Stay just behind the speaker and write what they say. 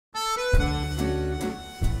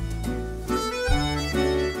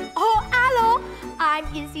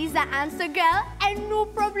Izzy the Answer Girl, and no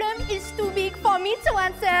problem is too big for me to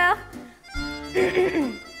answer.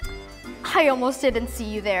 I almost didn't see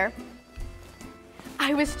you there.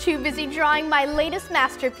 I was too busy drawing my latest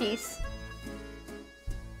masterpiece.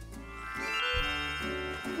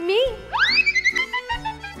 Me?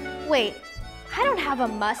 Wait, I don't have a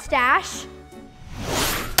mustache.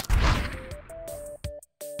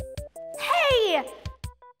 Hey!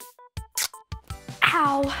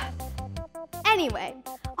 Ow. Anyway,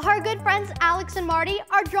 our good friends Alex and Marty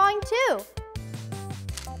are drawing too.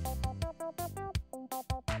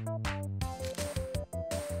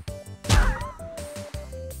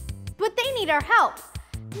 But they need our help.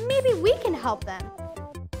 Maybe we can help them.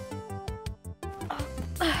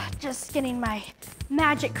 Just getting my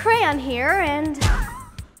magic crayon here and...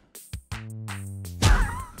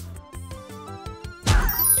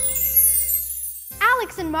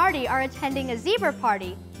 Alex and Marty are attending a zebra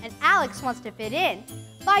party, and Alex wants to fit in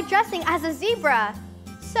by dressing as a zebra.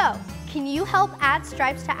 So, can you help add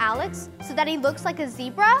stripes to Alex so that he looks like a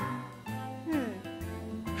zebra?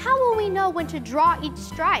 How will we know when to draw each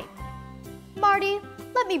stripe? Marty,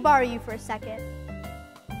 let me borrow you for a second.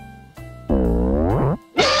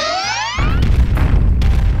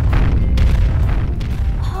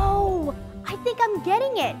 Oh, I think I'm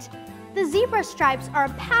getting it. The zebra stripes are a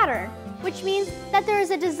pattern, which means that there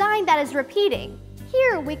is a design that is repeating.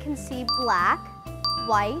 Here we can see black,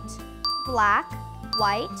 white, black,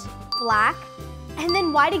 white, black, and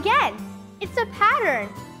then white again. It's a pattern.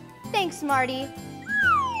 Thanks, Marty.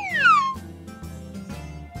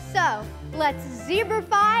 So, let's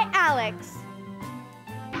zebrify Alex.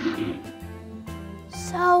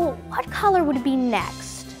 So, what color would be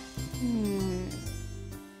next?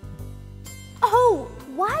 Oh,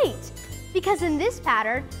 white! Because in this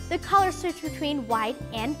pattern, the color switch between white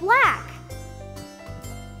and black.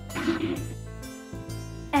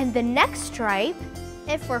 And the next stripe,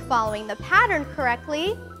 if we're following the pattern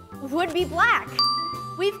correctly, would be black.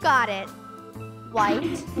 We've got it.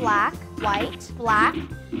 White, black, white, black,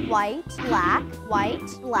 white, black, white,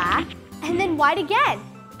 black, and then white again.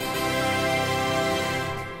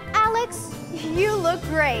 Alex, you look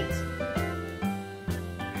great.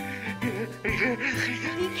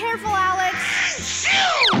 Be careful, Alex.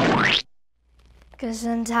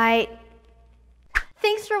 Gesundheit.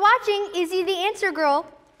 Thanks for watching Izzy the Answer Girl.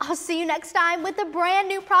 I'll see you next time with a brand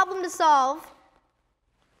new problem to solve.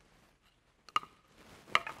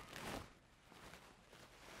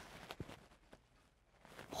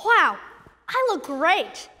 Wow, I look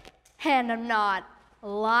great. And I'm not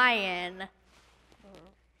lying.